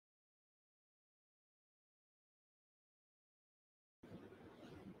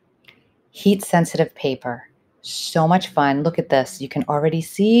heat-sensitive paper. So much fun. Look at this. You can already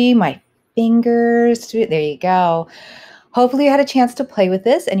see my fingers. There you go. Hopefully you had a chance to play with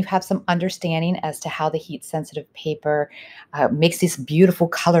this and you have some understanding as to how the heat-sensitive paper makes this beautiful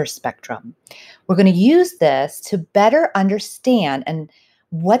color spectrum. We're going to use this to better understand and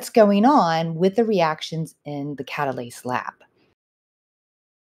what's going on with the reactions in the Catalase lab.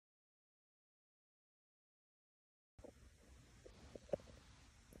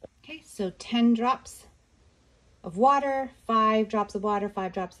 Okay, so 10 drops of water, 5 drops of water,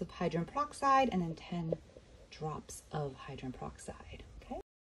 5 drops of hydrogen peroxide, and then 10 drops of hydrogen peroxide. Okay.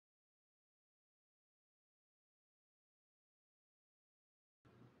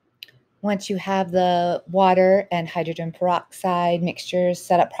 Once you have the water and hydrogen peroxide mixtures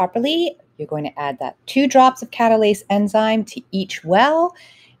set up properly, you're going to add that 2 drops of catalase enzyme to each well.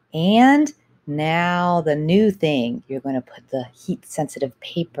 And now the new thing, you're going to put the heat-sensitive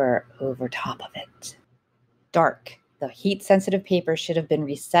paper over top of it. Dark. The heat-sensitive paper should have been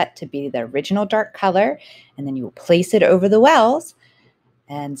reset to be the original dark color, and then you will place it over the wells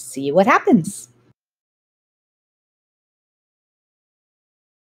and see what happens.